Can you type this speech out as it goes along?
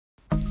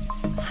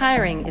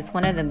Hiring is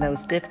one of the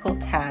most difficult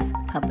tasks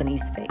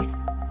companies face.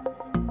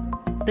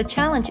 The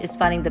challenge is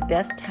finding the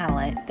best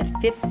talent that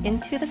fits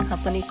into the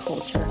company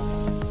culture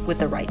with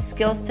the right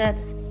skill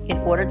sets in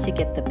order to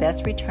get the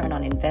best return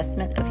on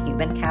investment of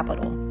human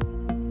capital.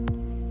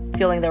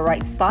 Filling the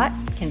right spot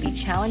can be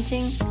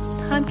challenging,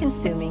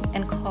 time-consuming,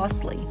 and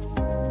costly.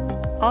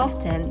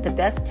 Often, the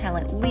best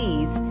talent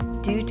leaves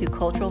due to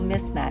cultural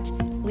mismatch,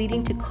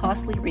 leading to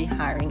costly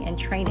rehiring and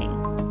training.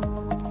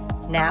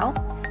 Now,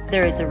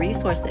 there is a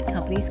resource that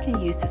companies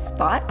can use to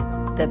spot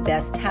the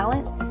best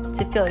talent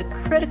to fill a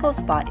critical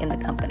spot in the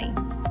company.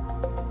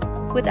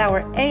 With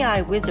our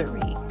AI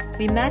wizardry,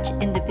 we match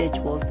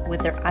individuals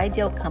with their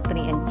ideal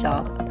company and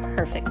job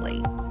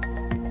perfectly.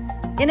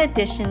 In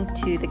addition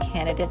to the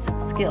candidate's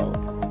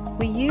skills,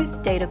 we use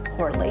data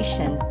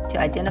correlation to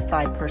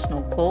identify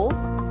personal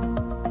goals,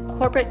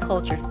 corporate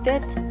culture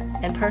fit,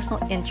 and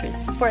personal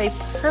interests for a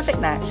perfect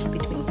match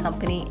between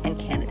company and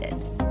candidate.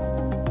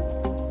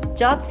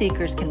 Job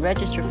seekers can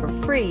register for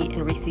free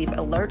and receive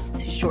alerts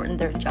to shorten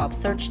their job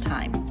search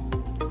time.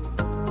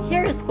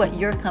 Here is what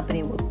your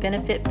company will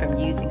benefit from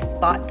using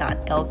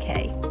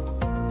Spot.LK.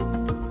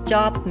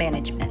 Job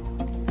management.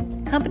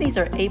 Companies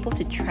are able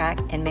to track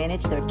and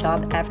manage their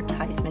job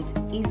advertisements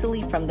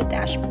easily from the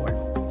dashboard.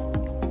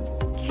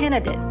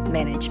 Candidate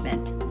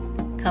management.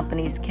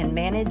 Companies can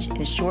manage and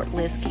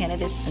shortlist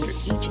candidates under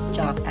each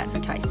job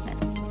advertisement.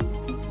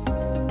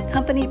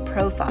 Company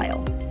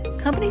profile.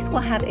 Companies will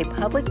have a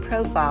public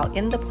profile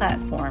in the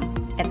platform,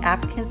 and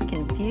applicants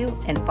can view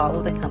and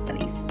follow the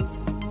companies.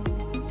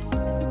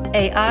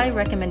 AI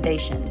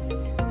recommendations.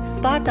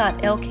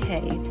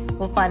 Spot.LK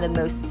will find the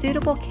most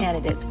suitable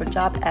candidates for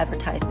job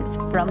advertisements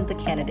from the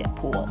candidate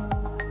pool.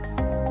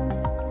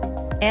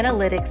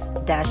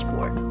 Analytics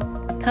dashboard.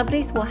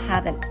 Companies will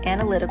have an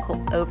analytical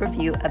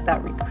overview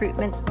about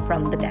recruitments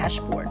from the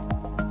dashboard.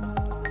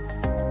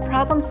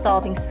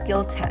 Problem-solving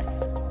skill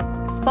tests.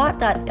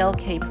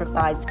 Spot.LK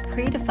provides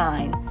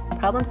predefined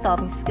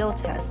problem-solving skill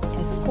tests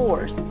and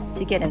scores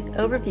to get an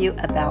overview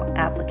about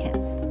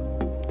applicants.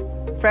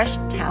 Fresh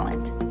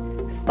talent.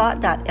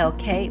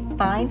 Spot.LK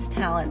finds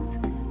talents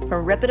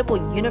from reputable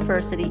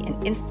university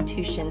and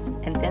institutions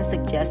and then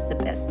suggests the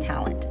best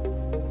talent.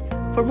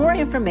 For more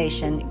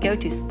information, go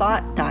to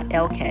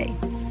Spot.LK.